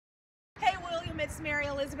Mary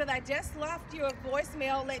Elizabeth. I just left you a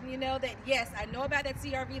voicemail letting you know that yes, I know about that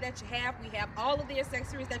CRV that you have. We have all of the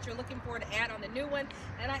accessories that you're looking for to add on the new one,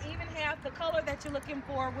 and I even have the color that you're looking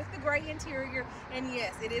for with the gray interior, and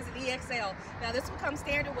yes, it is an EXL. Now this will come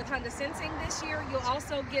standard with Honda Sensing this year. You'll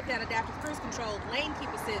also get that adaptive cruise control, lane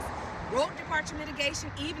keep assist, road departure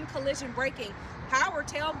mitigation, even collision braking, power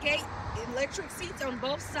tailgate, electric seats on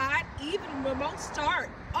both sides, even remote start.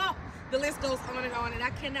 Oh, the list goes on, and I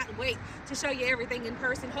cannot wait to show you everything in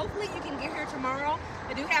person. Hopefully you can get here tomorrow.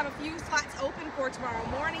 I do have a few slots open for tomorrow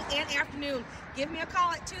morning and afternoon. Give me a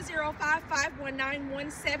call at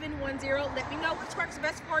 205-519-1710. Let me know which works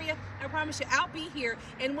best for you. I promise you I'll be here.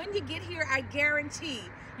 And when you get here, I guarantee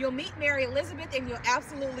you'll meet Mary Elizabeth and you'll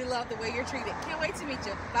absolutely love the way you're treated. Can't wait to meet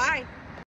you. Bye.